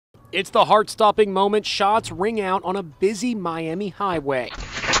It's the heart-stopping moment shots ring out on a busy Miami highway.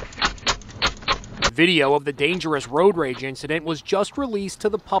 Video of the dangerous road rage incident was just released to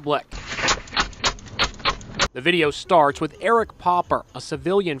the public. The video starts with Eric Popper, a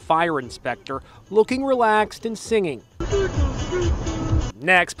civilian fire inspector, looking relaxed and singing.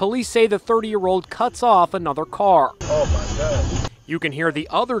 Next, police say the 30-year-old cuts off another car. Oh my God. You can hear the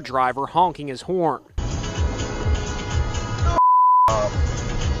other driver honking his horn.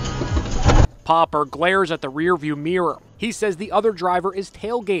 Popper glares at the rearview mirror. He says the other driver is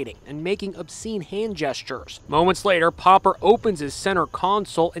tailgating and making obscene hand gestures. Moments later, Popper opens his center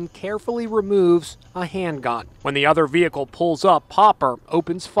console and carefully removes a handgun. When the other vehicle pulls up, Popper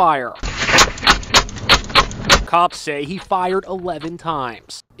opens fire. Cops say he fired 11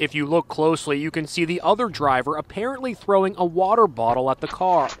 times. If you look closely, you can see the other driver apparently throwing a water bottle at the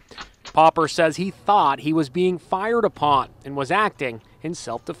car. Popper says he thought he was being fired upon and was acting in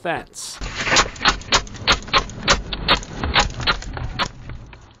self-defense.